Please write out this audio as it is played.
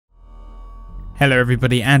Hello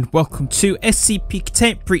everybody and welcome to SCP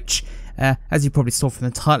Containment Breach. As you probably saw from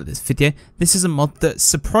the title of this video, this is a mod that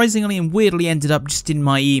surprisingly and weirdly ended up just in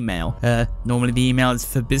my email. Normally the email is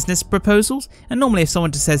for business proposals, and normally if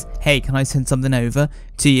someone just says, hey, can I send something over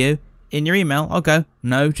to you in your email, I'll go,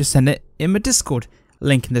 no, just send it in my Discord.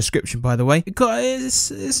 Link in the description, by the way.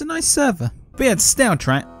 It's a nice server. But yeah, to stay on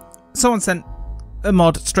track, someone sent a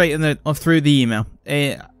mod straight in through the email.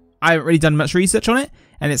 I haven't really done much research on it,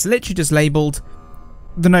 and it's literally just labelled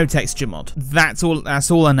the no texture mod. That's all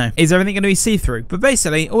I know. Is everything going to be see-through? But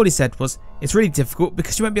basically, all he said was, it's really difficult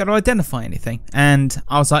because you won't be able to identify anything. And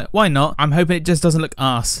I was like, why not? I'm hoping it just doesn't look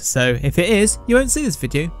arse. So if it is, you won't see this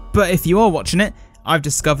video. But if you are watching it, I've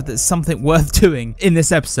discovered there's something worth doing in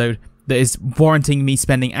this episode that is warranting me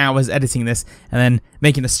spending hours editing this and then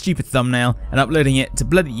making a stupid thumbnail and uploading it to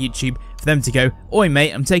bloody YouTube for them to go, oi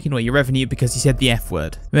mate, I'm taking away your revenue because you said the F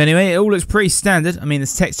word. But anyway, it all looks pretty standard. I mean,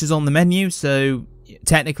 there's textures on the menu, so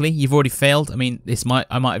technically you've already failed. I mean,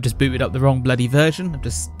 I might have just booted up the wrong bloody version. I've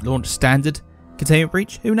just launched standard Containment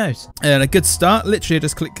Breach. Who knows? And a good start. Literally, I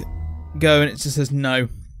just click go and it just says no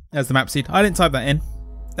as the map seed. I didn't type that in.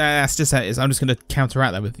 That's just how it is. I'm just going to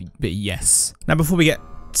counteract that with a bit of yes. Now, before we get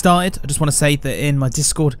started, I just want to say that in my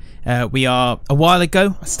Discord, a while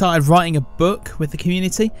ago, I started writing a book with the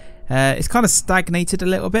community. It's kind of stagnated a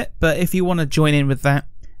little bit, but if you want to join in with that,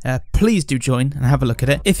 please do join and have a look at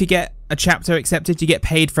it. If you get a chapter accepted, you get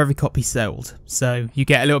paid for every copy sold, so you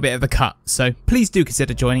get a little bit of a cut. So please do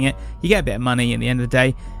consider joining it. You get a bit of money at the end of the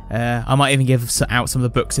day. I might even give out some of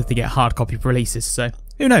the books if they get hard copy releases, so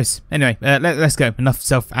who knows. Anyway, let's go. Enough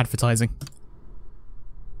self-advertising.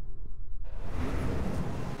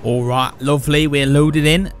 Alright, lovely, we're loaded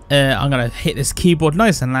in. I'm going to hit this keyboard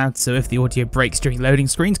nice and loud so if the audio breaks during loading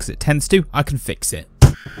screens, because it tends to, I can fix it.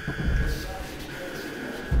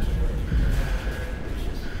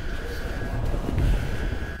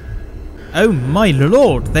 Oh my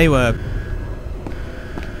lord, they weren't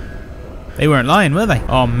lying, were they?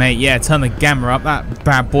 Oh mate, yeah, turn the gamma up, that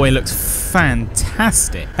bad boy looks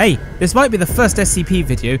fantastic. Hey, this might be the first SCP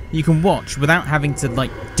video you can watch without having to like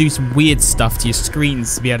do some weird stuff to your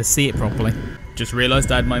screens to be able to see it properly. Just realised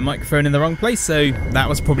I had my microphone in the wrong place, so that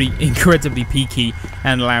was probably incredibly peaky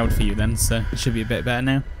and loud for you then, so it should be a bit better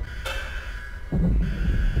now.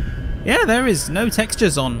 Yeah, there is no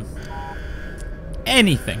textures on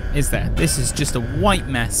anything, is there? This is just a white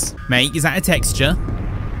mess. Mate, is that a texture?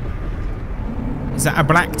 Is that a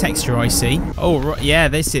black texture I see? Oh, right, yeah,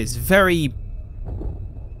 this is very...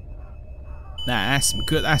 That's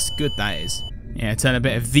good, that is. Yeah, turn a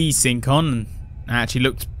bit of V-Sync on, and it actually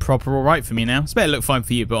looked proper alright for me now. It's better look fine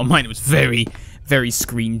for you, but on mine it was very, very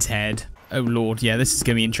screen-teared. Oh lord, yeah, this is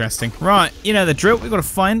going to be interesting. Right, you know the drill, we've got to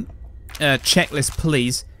find a checklist,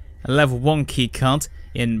 please. A level 1 key card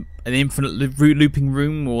in an infinite looping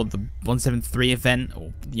room, or the 173 event,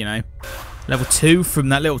 or, you know, level 2 from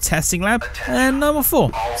that little testing lab, and level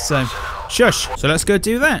 4. So, shush. So let's go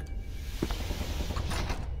do that.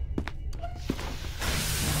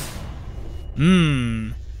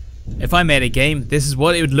 If I made a game, this is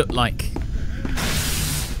what it would look like.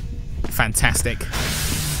 Fantastic.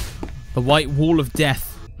 The white wall of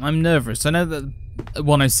death. I'm nervous. I know that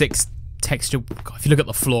 106 texture, God, if you look at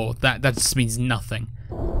the floor, that just means nothing.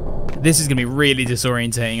 This is going to be really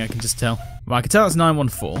disorientating, I can just tell. Well, I can tell it's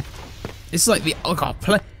 914. It's like the... Oh god,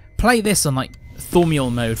 play this on like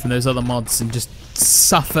Thormial mode from those other mods and just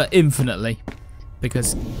suffer infinitely.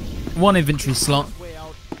 Because one inventory slot...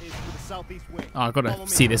 Oh, I've got to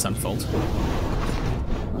see this unfold.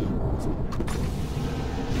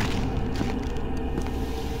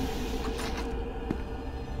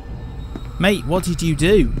 Mate, what did you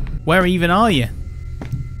do? Where even are you?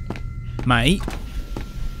 Mate?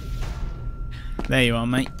 There you are,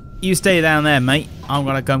 mate. You stay down there, mate. I'm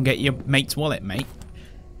gonna come get your mate's wallet, mate.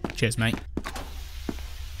 Cheers, mate.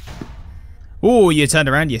 Oh, you turned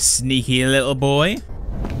around, you sneaky little boy.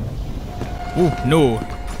 Oh, no.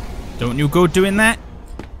 Don't you go doing that.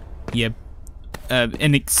 You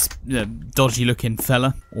dodgy looking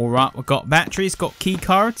fella. Alright, we've got batteries, got key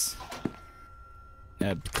cards.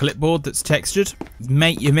 Clipboard that's textured.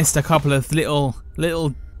 Mate, you missed a couple of little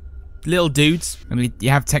dudes. I mean, you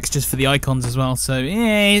have textures for the icons as well, so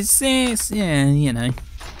yeah, it's yeah, you know.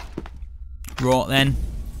 Right then.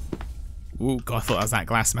 Oh god, I thought that was that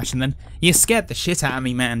glass smashing then. You scared the shit out of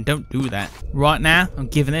me, man. Don't do that. Right now, I'm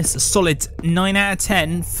giving this a solid 9 out of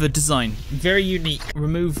 10 for design. Very unique.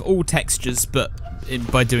 Remove all textures, but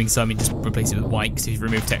by doing so, I mean just replace it with white, because if you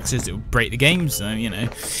remove textures, it will break the game, so, you know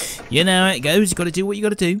how it goes. You got to do what you got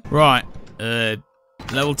to do. Right,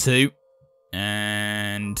 level 2,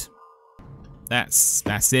 and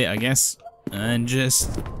that's it, I guess. And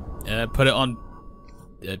just put it on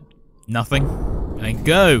nothing. And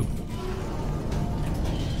go.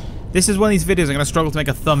 This is one of these videos I'm going to struggle to make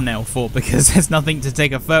a thumbnail for because there's nothing to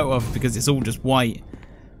take a photo of because it's all just white.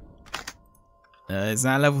 Is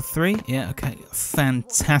that level 3? Yeah, okay.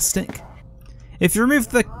 Fantastic. If you remove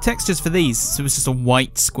the textures for these, so it's just a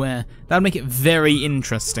white square, that would make it very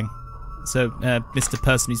interesting. So, Mr.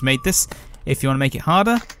 Person who's made this, if you want to make it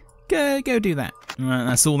harder, go do that. Alright,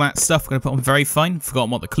 that's all that stuff. We're going to put on very fine. Forgotten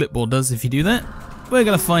what the clipboard does if you do that. We're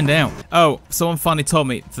going to find out. Oh, someone finally told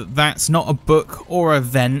me that that's not a book or a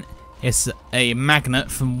vent. It's a magnet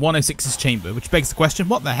from 106's chamber, which begs the question,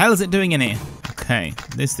 what the hell is it doing in here? Okay,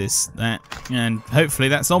 this, that, and hopefully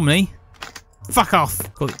that's Omni. Fuck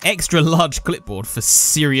off! Got the extra large clipboard for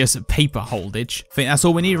serious paper holdage. I think that's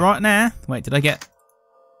all we need right now. Wait, did I get...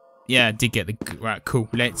 Yeah, I did get the... Right, cool.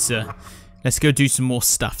 Let's go do some more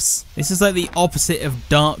stuffs. This is like the opposite of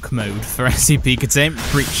dark mode for SCP Containment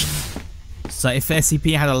Breach. So if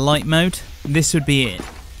SCP had a light mode, this would be it.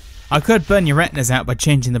 I could burn your retinas out by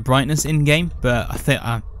changing the brightness in-game, but I think...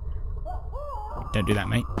 Don't do that,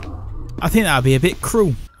 mate. I think that would be a bit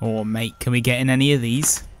cruel. Or, mate, can we get in any of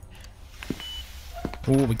these?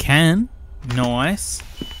 Oh, we can. Nice.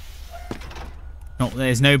 Not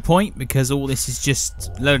there's no point, because all this is just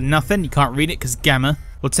a load of nothing. You can't read it, because gamma.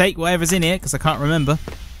 We'll take whatever's in here, because I can't remember.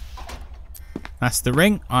 That's the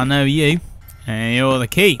ring. I know you. And you're the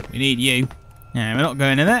key. We need you. Now, we're not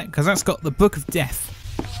going in that, because that's got the Book of Death.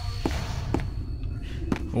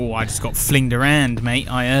 Oh, I just got flinged around, mate.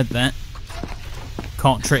 I heard that.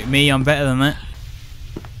 Can't trick me, I'm better than that.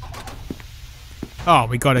 Oh,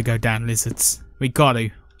 we gotta go down, lizards. We gotta.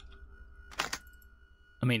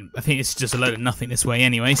 I mean, I think it's just a load of nothing this way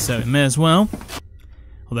anyway, so it may as well.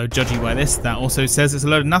 Although, judging by this, that also says it's a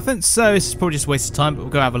load of nothing, so it's probably just a waste of time, but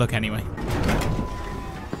we'll go have a look anyway.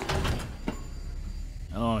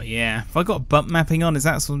 Oh, yeah. Have I got bump mapping on? Is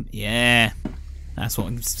that some... Yeah. That's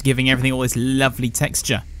what's giving everything all this lovely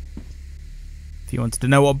texture. If you wanted to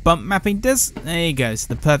know what bump mapping does, there you go. It's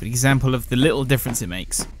the perfect example of the little difference it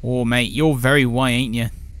makes. Oh, mate, you're very white, ain't you?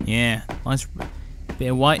 Yeah, nice bit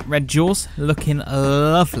of white, red jaws, looking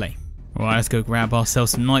lovely. Alright, let's go grab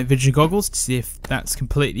ourselves some night vision goggles to see if that's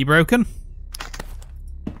completely broken.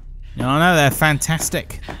 No, they're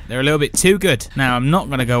fantastic. They're a little bit too good. Now, I'm not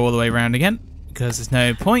going to go all the way around again, because there's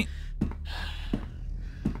no point.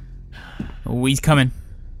 Oh, he's coming.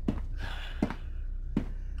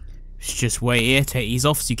 Let's just wait here, take these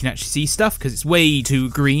off so you can actually see stuff, because it's way too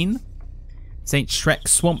green. This ain't Shrek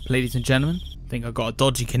Swamp, ladies and gentlemen. I think I got a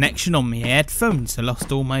dodgy connection on my headphones. I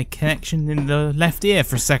lost all my connection in the left ear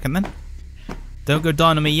for a second then. Don't go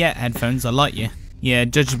down on me yet, headphones, I like you. Yeah,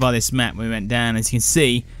 judging by this map we went down, as you can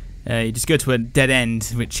see, you just go to a dead end,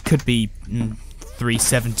 which could be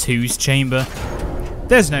 372's chamber.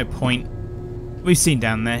 There's no point. We've seen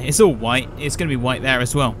down there. It's all white. It's going to be white there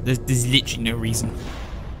as well. There's literally no reason.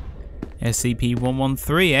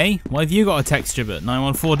 SCP-113, eh? Why have you got a texture but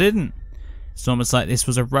 914 didn't? It's almost like this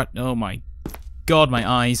was a oh my god, my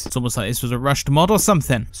eyes. It's almost like this was a rushed mod or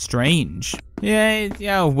something. Strange. Yeah, it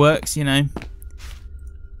all works, you know.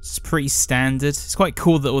 It's pretty standard. It's quite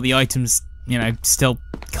cool that all the items, you know, still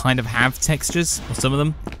kind of have textures, or some of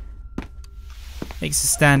them. Makes it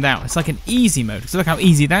stand out. It's like an easy mode, because look how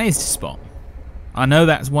easy that is to spot. I know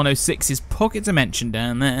that's 106's pocket dimension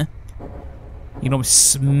down there. You can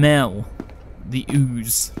almost smell the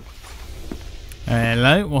ooze.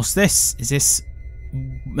 Hello, what's this? Is this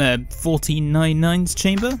 1499's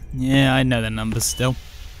chamber? Yeah, I know the numbers still.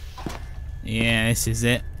 Yeah, this is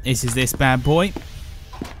it. This is this bad boy.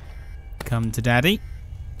 Come to daddy.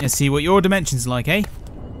 Let's see what your dimension's like, eh?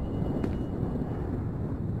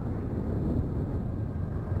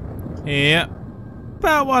 Yeah,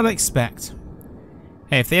 about what I'd expect.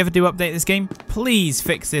 Hey, if they ever do update this game, please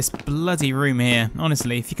fix this bloody room here.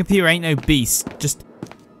 Honestly, if your computer ain't no beast, just...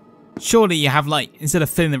 Surely you have, like, instead of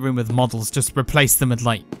filling the room with models, just replace them with,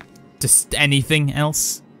 like, just anything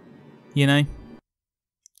else. You know?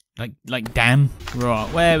 Like, damn.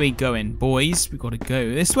 Right, where are we going, boys? We've got to go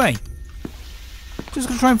this way. Just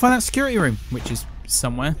gonna try and find that security room, which is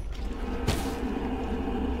somewhere.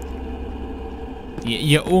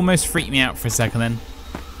 You almost freaked me out for a second then.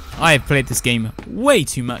 I have played this game way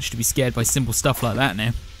too much to be scared by simple stuff like that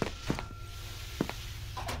now.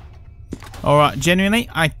 Alright, genuinely,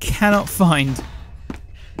 I cannot find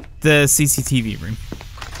the CCTV room.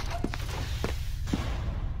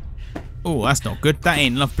 Oh, that's not good. That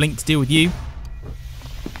ain't enough blink to deal with you.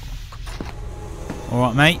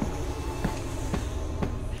 Alright, mate.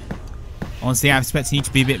 Honestly, I was expecting you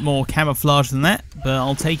to be a bit more camouflaged than that, but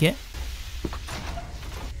I'll take it.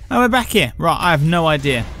 Oh, we're back here. Right, I have no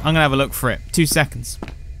idea. I'm going to have a look for it. 2 seconds.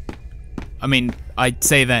 I mean, I'd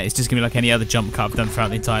say that it's just going to be like any other jump cut I've done throughout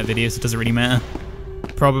the entire video, so it doesn't really matter.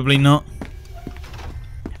 Probably not.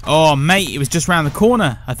 Oh, mate, it was just round the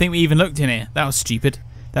corner. I think we even looked in here. That was stupid.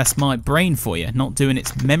 That's my brain for you, not doing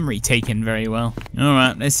its memory taking very well.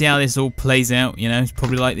 Alright, let's see how this all plays out, you know. It's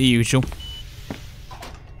probably like the usual.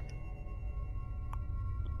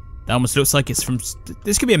 That almost looks like it's from...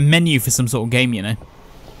 This could be a menu for some sort of game, you know.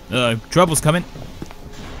 Uh-oh, trouble's coming.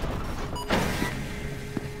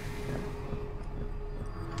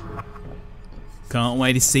 Can't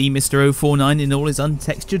wait to see Mr. 049 in all his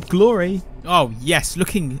untextured glory. Oh, yes,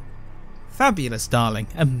 looking fabulous, darling.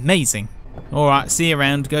 Amazing. Alright, see you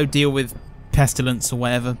around. Go deal with pestilence or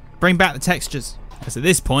whatever. Bring back the textures. As at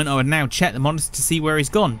this point, I would now check the monitor to see where he's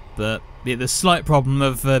gone. But the slight problem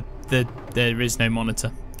of there is no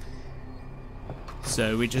monitor.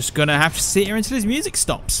 So we're just going to have to sit here until his music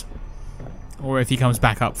stops. Or if he comes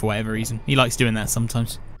back up for whatever reason. He likes doing that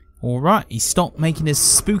sometimes. Alright, he stopped making his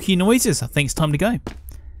spooky noises. I think it's time to go.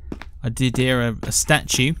 I did hear a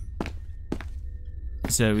statue.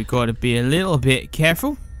 So we've got to be a little bit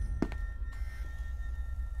careful.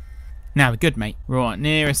 Now we're good, mate. Right,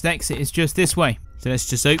 nearest exit is just this way. So let's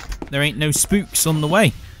just hope there ain't no spooks on the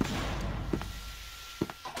way.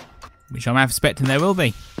 Which I'm half expecting there will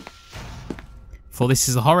be. For this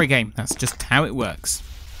is a horror game. That's just how it works.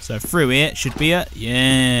 So through here should be a...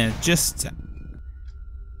 Yeah, just... a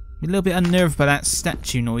little bit unnerved by that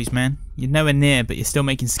statue noise, man. You're nowhere near, but you're still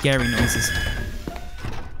making scary noises.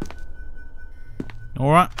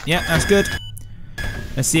 Alright, yeah, that's good.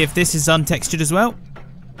 Let's see if this is untextured as well.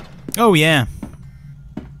 Oh, yeah.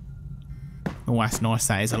 Oh, that's nice,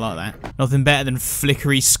 that is. I like that. Nothing better than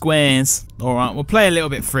flickery squares. Alright, we'll play a little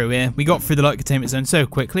bit through here. We got through the light containment zone so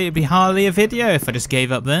quickly, it'd be hardly a video if I just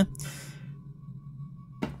gave up there.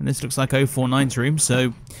 And this looks like 049's room,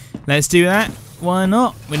 so let's do that. Why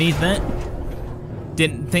not? We need that.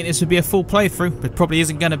 Didn't think this would be a full playthrough, but probably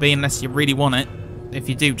isn't going to be unless you really want it. If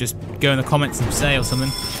you do, just go in the comments and say or something.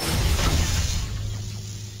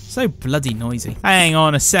 So bloody noisy. Hang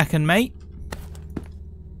on a second, mate.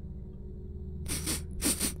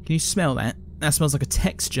 Can you smell that? That smells like a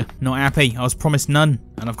texture. Not happy. I was promised none,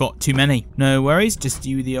 and I've got too many. No worries. Just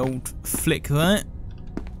do the old flick that.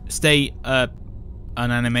 Stay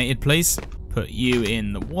unanimated, please. Put you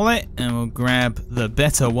in the wallet, and we'll grab the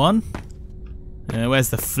better one. Where's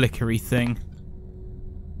the flickery thing?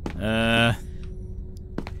 Well,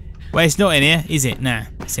 it's not in here, is it? Nah,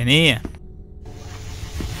 it's in here.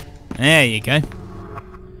 There you go.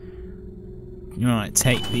 Alright,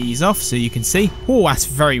 take these off so you can see. Oh, that's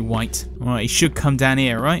very white. Alright, he should come down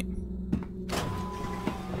here, right?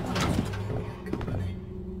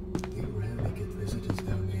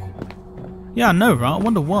 Yeah, I know, right? I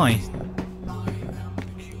wonder why.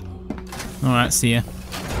 Alright, see ya.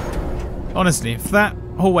 Honestly, if that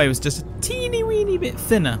hallway was just a teeny weeny bit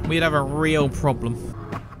thinner, we'd have a real problem.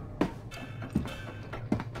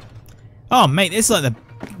 Oh, mate, this is like the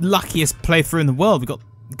luckiest playthrough in the world. We've got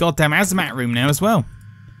the goddamn Azamat room now as well.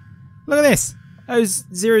 Look at this.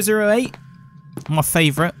 O008. My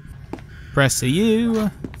favourite. Press a U.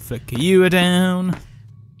 Flick a U down.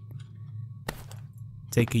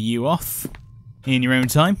 Take a U off. In your own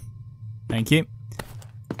time. Thank you.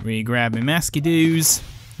 Re-grab my masky-doos.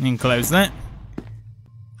 And close that.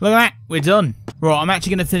 Look at that. We're done. Right, I'm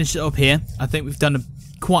actually going to finish it up here. I think we've done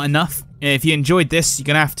quite enough. If you enjoyed this, you're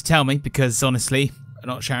going to have to tell me, because honestly, I'm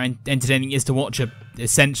not sure how entertaining it is to watch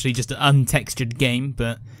essentially just an untextured game,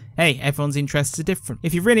 but hey, everyone's interests are different.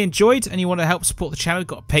 If you've really enjoyed and you want to help support the channel,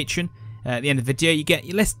 got a Patreon. At the end of the video, you get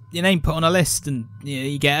your name put on a list, and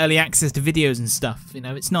you get early access to videos and stuff. You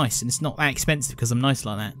know, it's nice, and it's not that expensive because I'm nice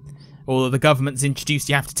like that. Although the government's introduced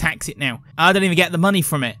you have to tax it now. I don't even get the money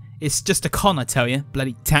from it. It's just a con, I tell you.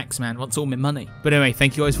 Bloody tax man wants all my money. But anyway,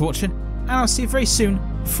 thank you guys for watching, and I'll see you very soon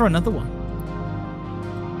for another one.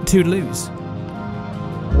 Toodaloos.